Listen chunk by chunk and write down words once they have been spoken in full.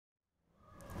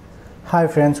Hi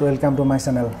friends, welcome to my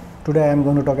channel. Today I am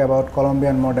going to talk about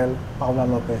Colombian model Paula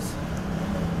Lopez.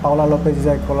 Paula Lopez is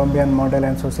a Colombian model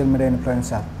and social media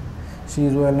influencer. She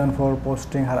is well known for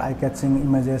posting her eye-catching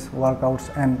images, workouts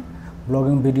and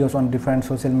blogging videos on different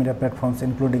social media platforms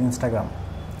including Instagram.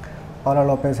 Paula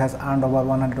Lopez has earned over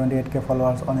 128k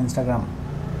followers on Instagram.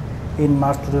 In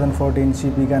March 2014, she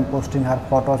began posting her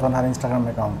photos on her Instagram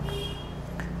account.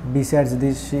 Besides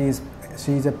this,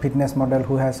 she is a fitness model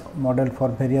who has modeled for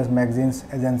various magazines,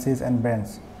 agencies and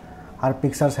brands. Her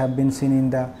pictures have been seen in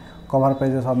the cover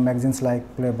pages of magazines like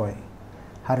Playboy.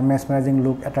 Her mesmerizing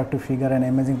look, attractive figure and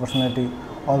amazing personality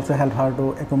also helped her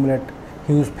to accumulate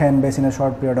huge fan base in a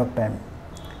short period of time.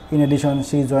 In addition,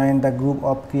 she joined the group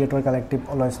of creator collective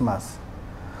AlwaysMas.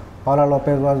 Paula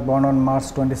Lopez was born on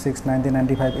March 26,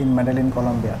 1995 in Medellin,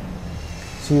 Colombia.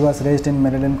 She was raised in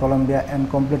Medellin, Colombia and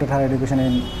completed her education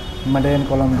in Medellin,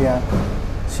 Colombia.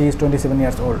 She is 27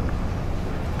 years old.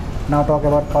 Now talk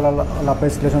about Paula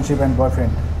Lopez's relationship and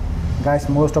boyfriend. Guys,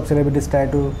 most of celebrities try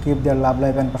to keep their love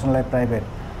life and personal life private.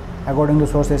 According to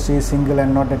sources, she is single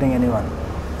and not dating anyone.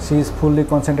 She is fully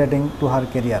concentrating to her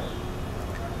career.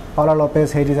 Paula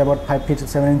Lopez's height is about 5 feet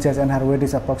 7 inches and her weight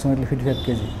is approximately 55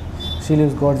 kg. She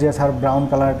looks gorgeous, her brown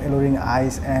colored alluring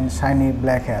eyes and shiny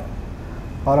black hair.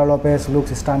 Paula Lopez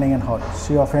looks stunning and hot.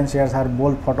 She often shares her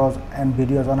bold photos and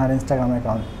videos on her Instagram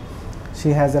account. She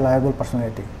has a livable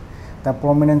personality. The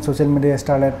prominent social media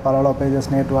starlet Paula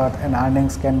Lopez's net worth and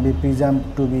earnings can be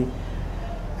presumed to be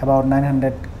about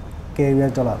 $900k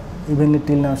US. Even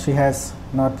till now, she has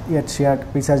not yet shared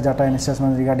precise data and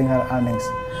assessments regarding her earnings.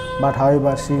 But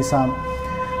however,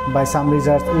 by some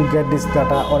research, we get this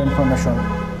data or information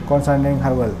concerning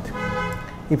her wealth.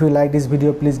 If you like this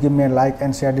video, please give me a like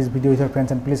and share this video with your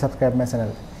friends and please subscribe my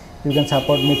channel. You can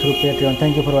support me through Patreon.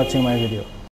 Thank you for watching my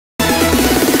video.